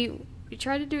 Like, we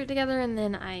tried to do it together, and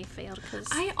then I failed. Cause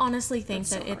I honestly think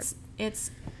that so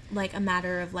it's like a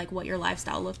matter of, like, what your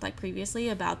lifestyle looked like previously,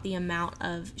 about the amount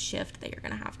of shift that you're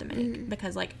gonna have to make.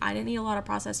 Because, like, I didn't eat a lot of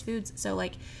processed foods. So,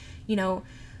 like, you know,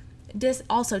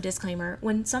 also disclaimer,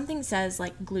 when something says,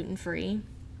 like, gluten-free,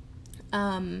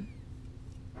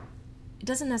 it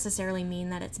doesn't necessarily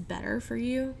mean that it's better for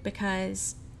you,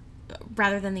 because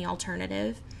rather than the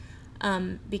alternative,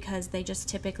 because they just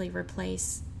typically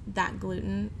replace that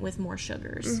gluten with more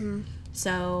sugars.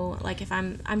 So like if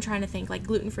I'm trying to think, like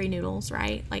gluten-free noodles,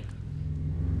 right? Like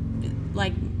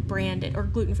branded, or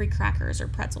gluten-free crackers or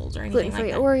pretzels or anything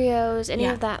gluten-free like that. Oreos, any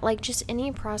of that, like just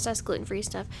any processed gluten-free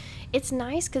stuff. It's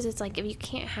nice because it's like, if you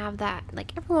can't have that,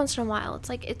 like every once in a while, it's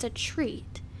like it's a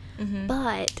treat.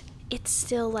 But it's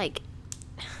still like,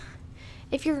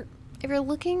 if you're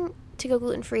looking to go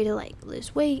gluten-free to like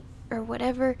lose weight or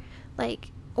whatever,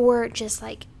 like, or just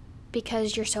like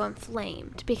because you're so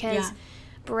inflamed, because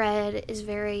bread is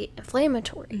very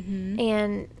inflammatory,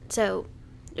 and so,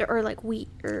 or like wheat,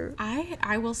 or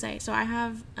I will say, so I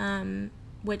have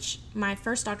which my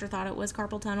first doctor thought it was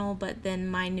carpal tunnel, but then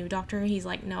my new doctor, he's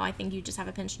like, no, I think you just have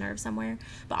a pinched nerve somewhere,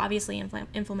 but obviously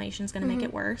inflammation is going to make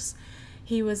it worse.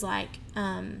 He was like,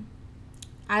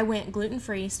 I went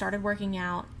gluten-free, started working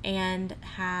out, and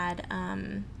had,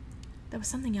 there was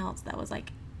something else that was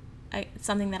like,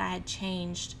 something that I had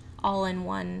changed all in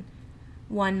one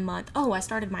month. Oh, I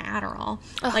started my Adderall,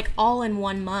 like all in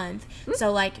 1 month.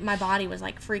 So like my body was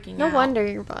like freaking out. no wonder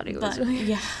your body was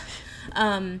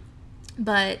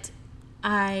but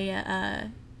I,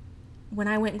 when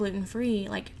I went gluten-free,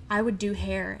 like I would do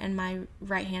hair and my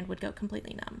right hand would go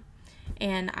completely numb.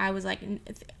 And I was like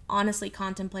honestly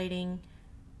contemplating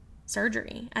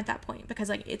surgery at that point, because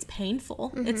like it's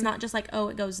painful. It's not just like, oh,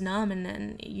 it goes numb and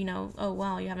then, you know, oh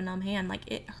wow, you have a numb hand. Like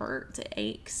it hurts, it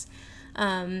aches.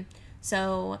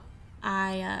 So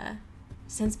I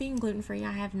since being gluten-free,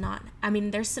 I have not, I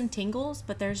mean, there's some tingles,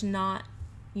 but there's not,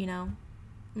 you know,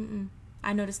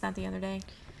 I noticed that the other day.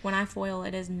 When I foil,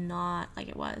 it is not like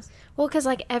it was. Well, because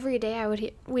like every day I would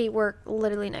hear, we work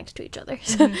literally next to each other,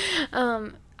 so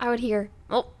I would hear,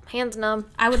 oh, hands numb.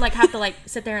 I would like have to like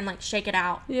sit there and like shake it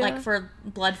out, like for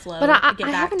blood flow. But to get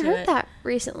I back haven't to heard it. that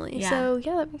recently, Yeah. so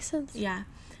yeah, that makes sense. Yeah.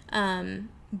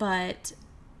 But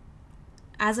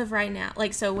as of right now,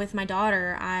 like, so with my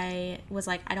daughter, I was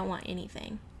like, I don't want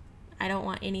anything. I don't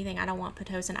want anything. I don't want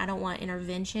Pitocin. I don't want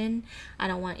intervention. I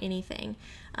don't want anything.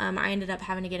 I ended up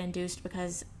having to get induced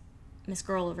because Miss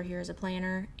Girl over here is a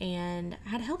planner, and I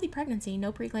had a healthy pregnancy,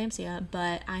 no preeclampsia,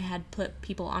 but I had put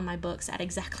people on my books at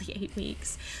exactly 8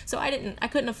 weeks. So I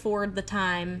couldn't afford the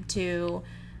time to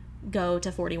go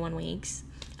to 41 weeks.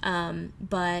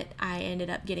 But I ended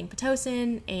up getting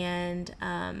Pitocin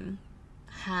and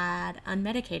had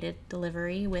unmedicated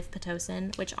delivery with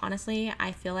Pitocin, which honestly,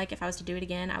 I feel like if I was to do it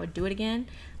again, I would do it again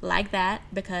like that,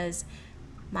 because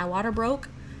my water broke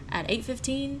at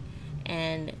 8:15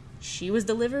 and she was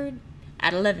delivered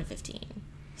at 11:15.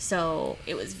 So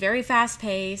it was very fast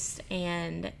paced,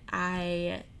 and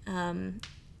I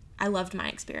loved my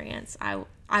experience. I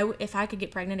if I could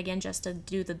get pregnant again just to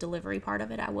do the delivery part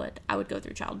of it, I would go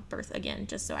through childbirth again,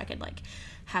 just so I could like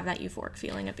have that euphoric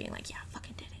feeling of being like, yeah, I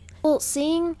fucking did it. Well,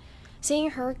 seeing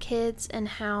her kids and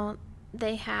how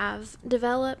they have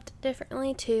developed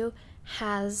differently too,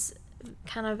 has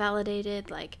kind of validated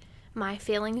like my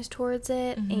feelings towards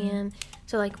it. And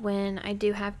so like when I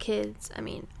do have kids, I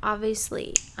mean,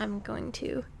 obviously I'm going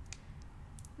to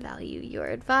value your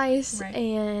advice, Right.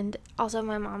 and also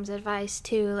my mom's advice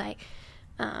too. Like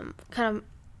kind of,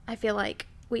 I feel like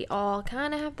we all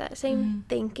kind of have that same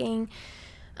thinking.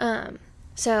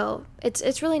 So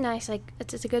it's really nice. Like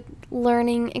it's a good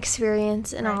learning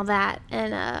experience and all Right. that.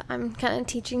 And I'm kind of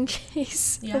teaching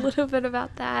Chase Yeah. a little bit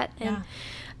about that. And Yeah.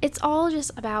 it's all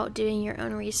just about doing your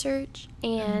own research.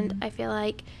 And I feel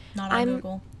like Not on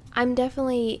Google. I'm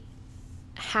definitely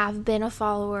have been a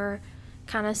follower,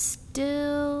 kind of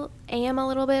still am a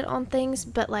little bit on things,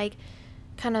 but like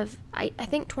kind of I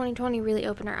think 2020 really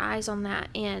opened our eyes on that,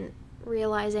 and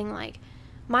realizing like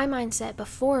my mindset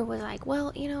before was like,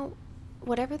 well, you know,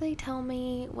 whatever they tell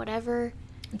me, whatever.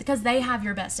 Because they have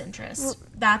your best interest.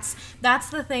 That's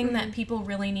the thing that people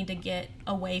really need to get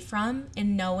away from,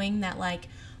 in knowing that like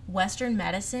Western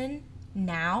medicine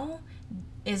now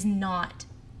is not,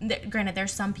 granted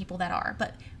there's some people that are,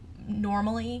 but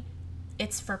normally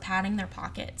it's for padding their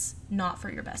pockets, not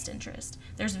for your best interest.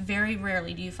 There's very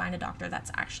rarely do you find a doctor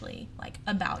that's actually like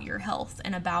about your health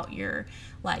and about your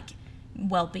like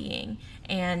well-being,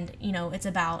 and you know, it's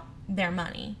about their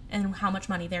money and how much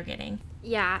money they're getting.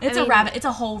 Yeah, It's I a mean, rabbit. It's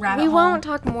a whole rabbit we hole. won't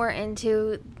talk more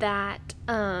into that,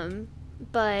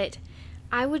 but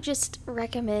I would just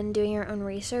recommend doing your own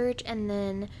research, and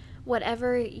then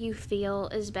whatever you feel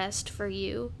is best for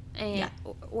you and Yeah.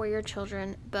 or your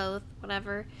children, both,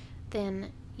 whatever,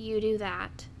 then you do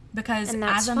that. Because And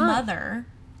that's as a fine.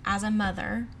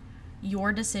 mother,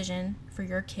 your decision for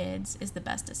your kids is the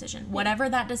best decision. Whatever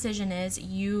that decision is,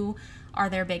 you are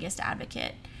their biggest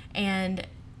advocate, and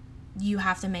you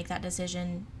have to make that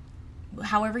decision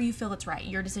however you feel it's right.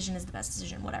 Your decision is the best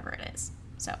decision, whatever it is.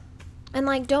 So, And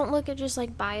like, don't look at just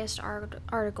like biased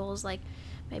articles. Like,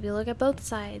 maybe look at both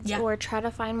sides, Yeah. or try to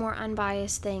find more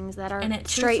unbiased things that are and it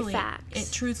straight truthfully, facts.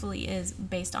 it truthfully is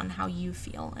based on how you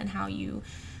feel and how you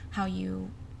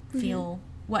feel,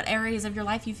 what areas of your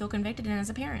life you feel convicted in as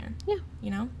a parent. Yeah.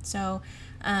 You know? So,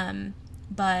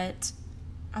 but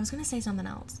I was going to say something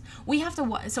else. We have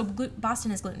to,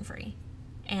 Boston is gluten-free,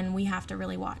 and we have to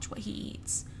really watch what he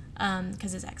eats,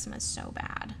 because his eczema is so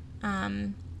bad.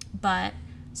 But,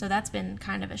 so that's been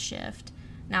kind of a shift.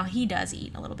 Now, he does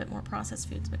eat a little bit more processed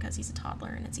foods because he's a toddler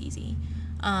and it's easy.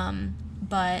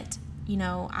 But, you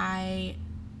know, I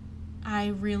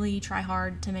really try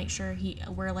hard to make sure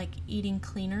we're like eating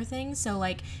cleaner things. So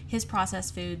like his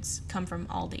processed foods come from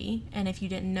Aldi, and if you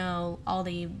didn't know,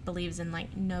 Aldi believes in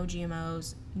like no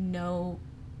GMOs, no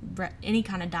any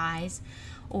kind of dyes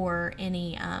or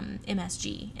any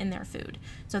MSG in their food.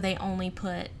 So they only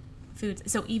put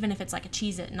foods. So even if it's like a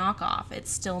Cheez-It knockoff,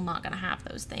 it's still not going to have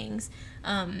those things.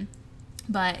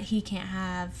 But he can't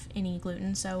have any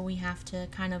gluten, so we have to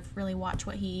kind of really watch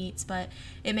what he eats. But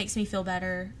it makes me feel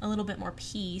better, a little bit more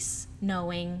peace,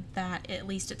 knowing that at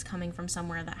least it's coming from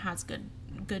somewhere that has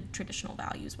good traditional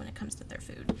values when it comes to their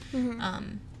food.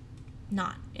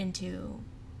 Not into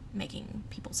making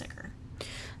people sicker.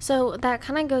 So that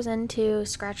kind of goes into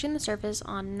scratching the surface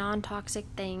on non-toxic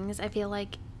things. I feel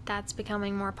like that's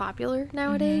becoming more popular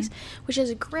nowadays, which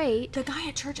is great. The guy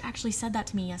at church actually said that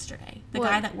to me yesterday. The What?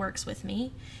 guy that works with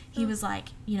me, he was like,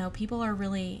 you know, people are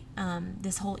really,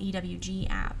 this whole EWG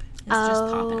app is just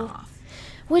popping off.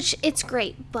 Which, it's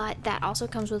great, but that also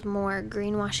comes with more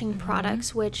greenwashing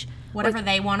products, which... Whatever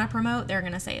they want to promote, they're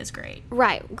going to say is great.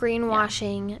 Right,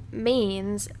 greenwashing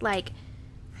means, like,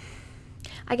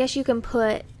 I guess you can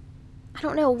put... I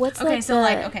don't know, what's Okay, like so the...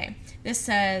 like, okay, this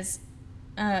says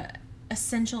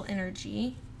essential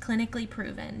energy, clinically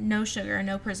proven, no sugar,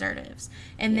 no preservatives.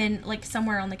 And then like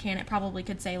somewhere on the can it probably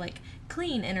could say like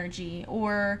clean energy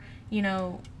or, you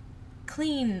know,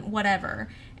 clean whatever.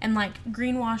 And like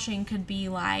greenwashing could be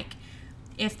like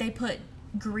if they put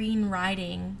green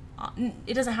writing on,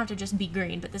 it doesn't have to just be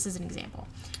green, but this is an example.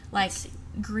 Like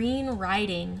green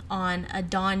writing on a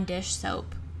Dawn dish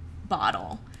soap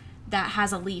bottle that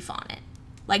has a leaf on it.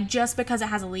 Like just because it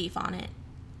has a leaf on it,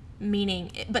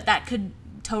 but that could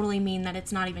totally mean that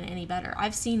it's not even any better.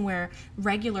 I've seen where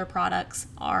regular products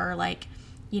are like,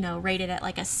 you know, rated at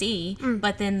like a C,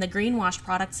 but then the greenwashed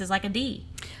products is like a D.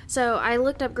 So I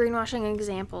looked up greenwashing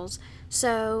examples.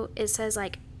 So it says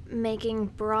like making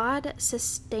broad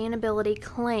sustainability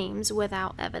claims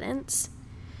without evidence,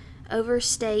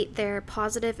 overstate their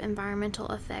positive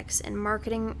environmental effects in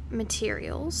marketing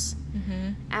materials,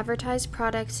 advertise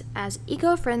products as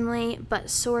eco-friendly but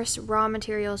source raw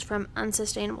materials from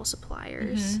unsustainable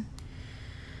suppliers.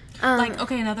 Like,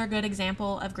 okay, another good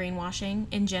example of greenwashing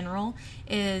in general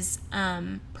is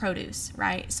produce,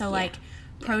 right? So, like,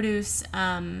 produce,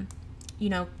 you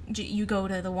know, you go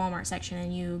to the Walmart section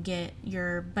and you get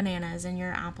your bananas and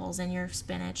your apples and your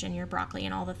spinach and your broccoli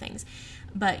and all the things,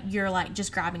 but you're, like,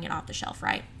 just grabbing it off the shelf,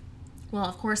 right? Well,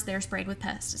 of course, they're sprayed with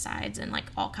pesticides and, like,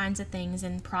 all kinds of things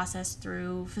and processed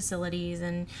through facilities,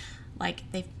 and, like,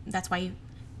 that's why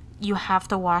you have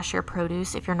to wash your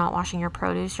produce. If you're not washing your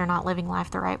produce, you're not living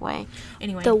life the right way.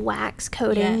 Anyway, The wax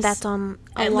coating that's on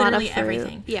a lot of literally fruit.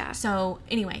 everything. Yeah. So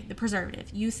anyway, the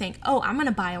preservative. You think, oh, I'm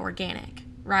gonna buy organic,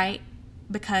 right?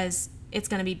 Because it's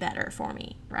gonna be better for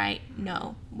me, right?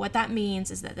 No. What that means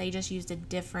is that they just used a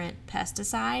different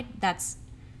pesticide that's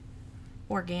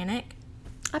organic.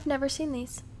 I've never seen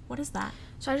these. What is that?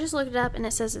 So I just looked it up, and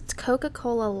it says it's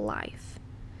Coca-Cola Life,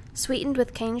 sweetened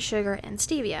with cane sugar and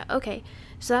stevia. Okay,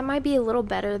 so that might be a little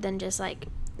better than just like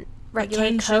regular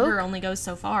Cane Coke. sugar only goes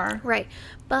so far. Right,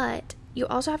 but you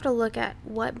also have to look at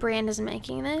what brand is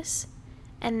making this,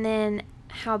 and then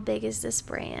how big is this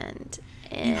brand.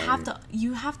 And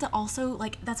You have to also,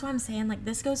 like, that's why I'm saying, like,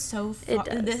 this goes so far,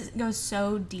 does. this goes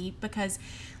so deep, because,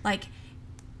 like,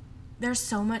 there's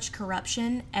so much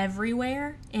corruption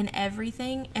everywhere in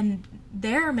everything, and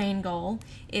their main goal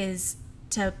is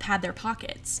to pad their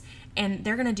pockets, and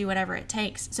they're going to do whatever it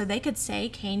takes. So they could say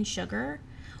cane sugar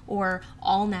or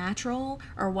all natural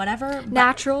or whatever.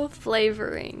 Natural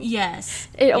flavoring. Yes.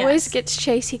 It always yes. gets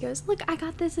Chase. He goes, look, I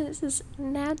got this, and it says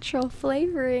natural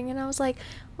flavoring. And I was like,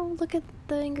 oh, look at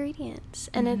the ingredients.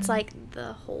 And it's like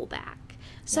the whole back.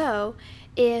 So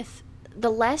if the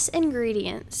less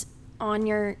ingredients on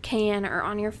your can or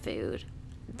on your food,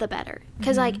 the better.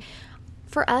 Because, like,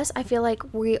 for us, I feel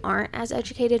like we aren't as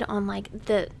educated on, like,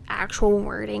 the actual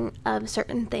wording of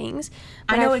certain things.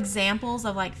 I But know examples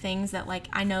of, like, things that, like,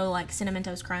 I know, like, Cinnamon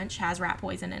Toast Crunch has rat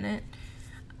poison in it,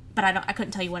 but I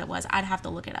couldn't tell you what it was. I'd have to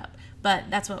look it up. But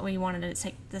that's what we wanted to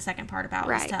take the second part about,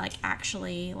 was Right. to, like,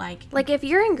 actually, like, if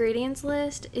your ingredients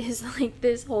list is, like,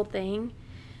 this whole thing,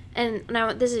 and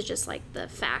now this is just, like, the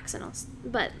facts and all,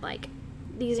 but, like,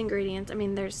 these ingredients, I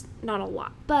mean, there's not a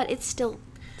lot, but it's still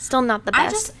not the best. I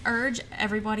just urge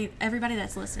everybody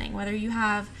that's listening, whether you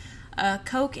have a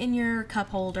Coke in your cup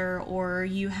holder or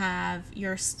you have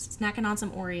you're snacking on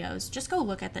some Oreos, just go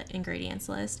look at the ingredients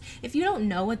list. If you don't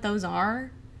know what those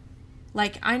are,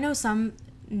 like, I know some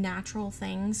natural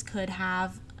things could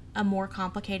have a more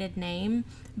complicated name,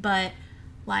 but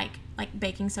like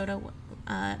baking soda,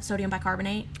 sodium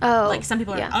bicarbonate. Oh, like, some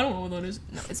people are yeah. like, I don't know what that is.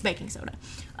 No, it's baking soda.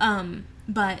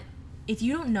 But if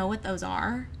you don't know what those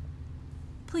are,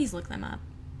 please look them up.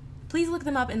 Please look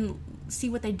them up and see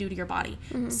what they do to your body.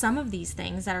 Some of these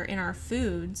things that are in our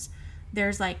foods,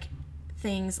 there's, like,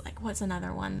 things like, what's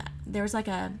another one that there's, like,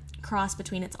 a cross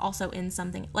between, it's also in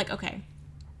something, like, okay,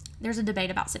 there's a debate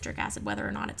about citric acid, whether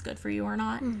or not it's good for you or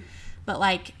not. But,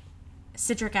 like,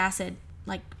 citric acid,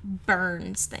 like,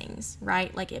 burns things,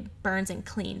 right? Like, it burns and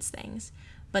cleans things.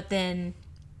 But then,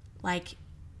 like,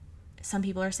 some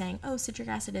people are saying, oh, citric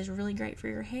acid is really great for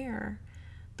your hair.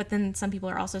 But then some people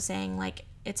are also saying, like,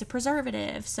 it's a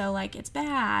preservative, so, like, it's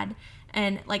bad.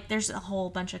 And, like, there's a whole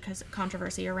bunch of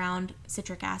controversy around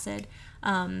citric acid.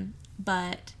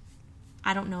 But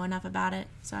I don't know enough about it,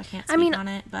 so I can't speak on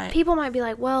it. But people might be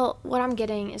like, well, what I'm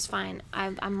getting is fine.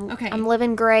 I'm Okay.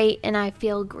 living great, and I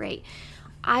feel great.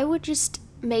 I would just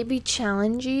maybe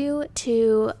challenge you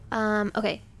to,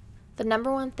 okay, the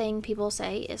number one thing people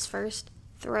say is first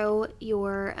throw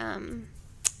your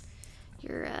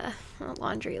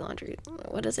laundry,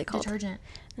 what is it called? detergent,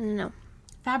 No.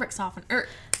 fabric softener,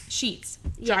 sheets,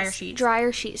 Yes, sheets.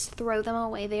 Dryer sheets. Throw them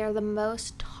away. They are the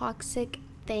most toxic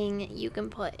thing you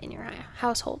can put in your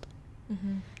household.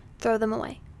 Throw them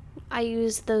away. I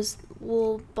use those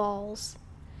wool balls,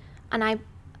 and I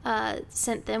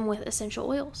scent them with essential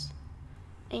oils,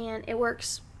 and it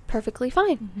works perfectly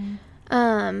fine.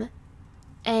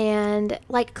 And,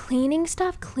 like, cleaning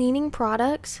stuff, cleaning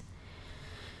products,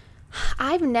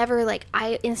 I've never, like,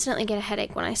 I instantly get a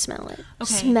headache when I smell it.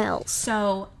 Okay. Smells.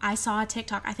 So I saw a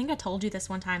TikTok. I think I told you this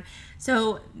one time.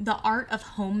 So the art of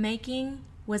homemaking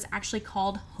was actually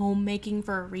called homemaking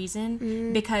for a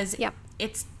reason, because Yep.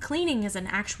 it's cleaning is an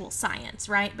actual science,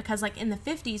 right? Because, like, in the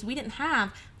 50s, we didn't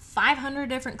have 500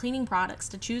 different cleaning products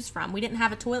to choose from. We didn't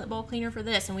have a toilet bowl cleaner for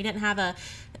this, and we didn't have a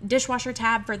dishwasher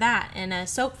tab for that, and a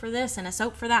soap for this, and a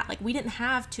soap for that. Like, we didn't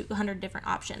have 200 different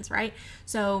options, right?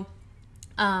 So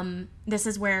this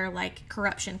is where, like,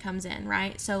 corruption comes in,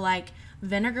 right? So, like,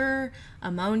 vinegar,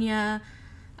 ammonia,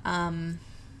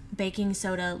 baking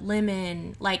soda,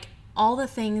 lemon, like, all the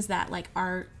things that, like,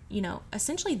 are, you know,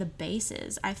 essentially the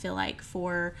bases, I feel like,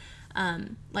 for,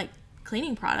 like,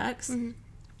 cleaning products,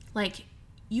 like,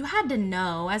 you had to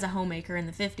know as a homemaker in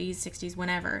the 50s, 60s,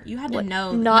 whenever, you had to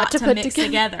know not to put mix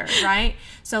together, right?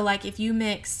 So, like, if you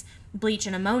mix bleach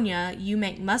and ammonia, you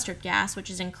make mustard gas, which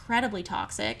is incredibly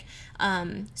toxic.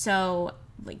 So,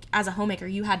 like, as a homemaker,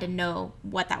 you had to know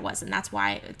what that was, and that's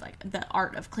why it's like the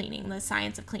art of cleaning, the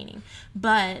science of cleaning.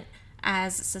 But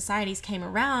as societies came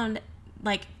around,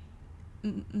 like,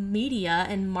 media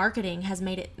and marketing has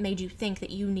made you think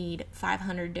that you need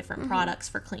 500 different products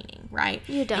for cleaning, right?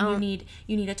 You don't. And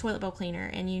you need a toilet bowl cleaner,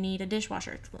 and you need a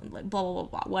dishwasher, blah blah blah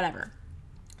blah, whatever.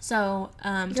 So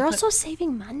You're also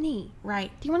saving money.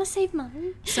 right. Do you want to save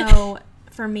money? So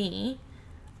for me,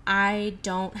 I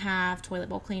don't have toilet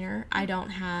bowl cleaner. I don't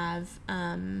have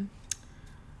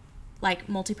like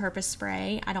multi-purpose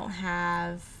spray. I don't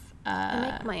have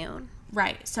I make my own.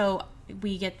 right. So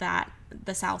we get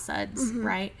the Sal Suds,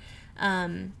 right?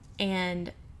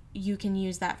 And you can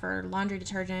use that for laundry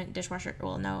detergent, dishwasher.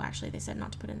 Well, no, actually, they said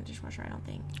not to put it in the dishwasher, I don't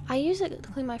think. I use it to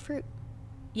clean my fruit.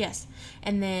 Yes.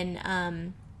 And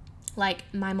then, like,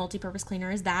 my multi-purpose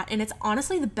cleaner is that. And it's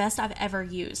honestly the best I've ever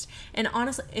used. And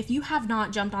honestly, if you have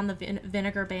not jumped on the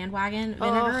vinegar bandwagon,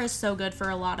 vinegar is so good for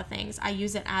a lot of things. I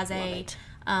use it as it.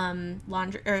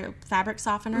 laundry or fabric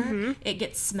softener. It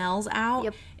gets smells out.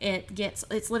 Yep.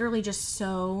 It's literally just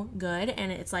so good,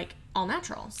 and it's like all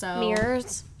natural. So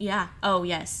Mirrors. yeah. Oh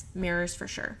yes, mirrors for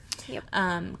sure.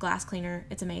 Yep. Glass cleaner.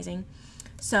 It's amazing.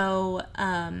 So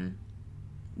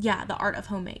yeah, the art of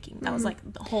homemaking. That was like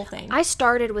the whole thing. I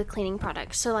started with cleaning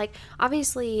products. So, like,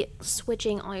 obviously,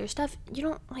 switching all your stuff, you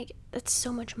don't, like, it's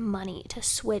so much money to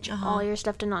switch all your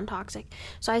stuff to non-toxic.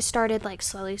 So, I started, like,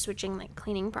 slowly switching, like,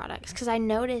 cleaning products. Because I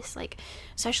noticed, like,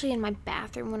 especially in my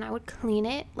bathroom, when I would clean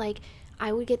it, like,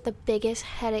 I would get the biggest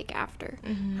headache after.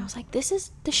 And I was like,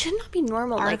 this should not be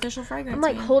normal. Artificial like, fragrance. I'm,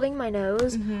 like, yeah. holding my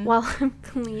nose while I'm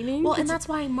cleaning. Well, and that's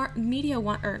why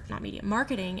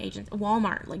marketing agents,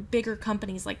 Walmart, like bigger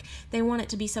companies, like they want it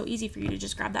to be so easy for you to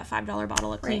just grab that $5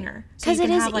 bottle of cleaner. So 'Cause you it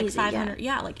can is have like easy, 500.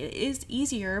 Yeah, like it is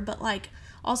easier, but like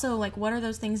also like what are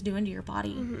those things doing to your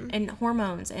body and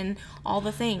hormones and all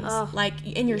the things like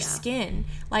in your skin.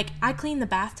 Like I cleaned the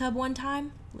bathtub one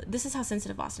time. This is how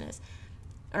sensitive Austin is.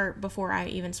 Or before I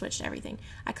even switched to everything.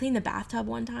 I cleaned the bathtub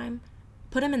one time,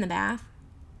 put him in the bath,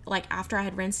 like after I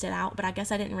had rinsed it out, but I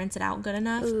guess I didn't rinse it out good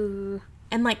enough. Ooh,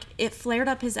 And like it flared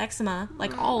up his eczema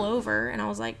like all over, and I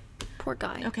was like, poor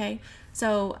guy. okay.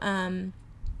 So,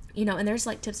 you know, and there's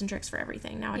like tips and tricks for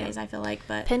everything nowadays, I feel like,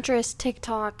 but Pinterest,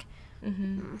 TikTok,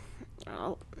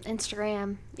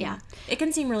 Instagram. yeah, it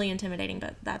can seem really intimidating,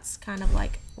 but that's kind of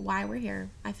like why we're here.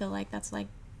 I feel like that's like,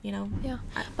 you know, Yeah.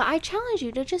 But I challenge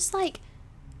you to just, like,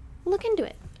 look into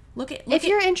it. if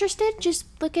You're interested, just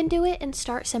look into it and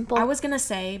start simple. I was gonna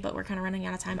say, but we're kind of running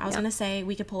out of time. I was gonna say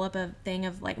we could pull up a thing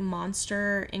of like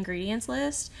Monster ingredients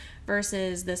list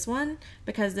versus this one,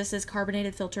 because this is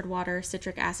carbonated filtered water,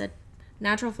 citric acid,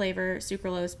 natural flavor,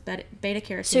 sucralose, beta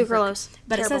carotene. Sucralose.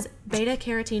 But Terrible. it says beta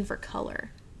carotene for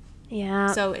color, Yeah.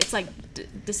 so it's like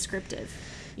descriptive,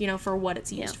 you know, for what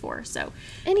it's used for. So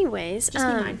anyways, just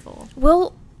be mindful.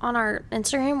 We'll on our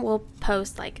Instagram we'll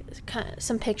post like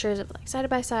some pictures of like side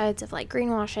by sides of like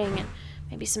greenwashing and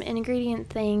maybe some ingredient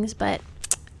things, but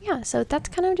yeah, so that's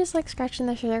kind of just like scratching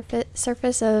the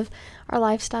surface of our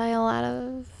lifestyle out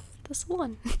of the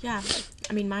salon. Yeah,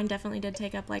 I mean, mine definitely did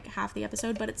take up like half the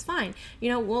episode, but it's fine. You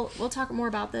know, we'll talk more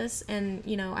about this, and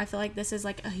you know, I feel like this is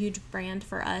like a huge brand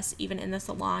for us, even in the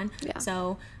salon. Yeah.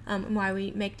 So, why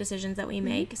we make decisions that we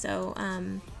make. So,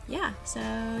 yeah. So,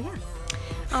 yeah.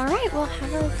 All right, well,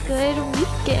 have a good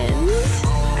weekend.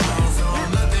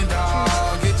 Nothing,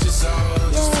 dog. Get your soul.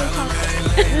 Just tell 'em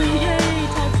ain't late. Yay,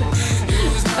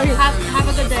 toxic. Okay, have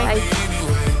a good day. Bye.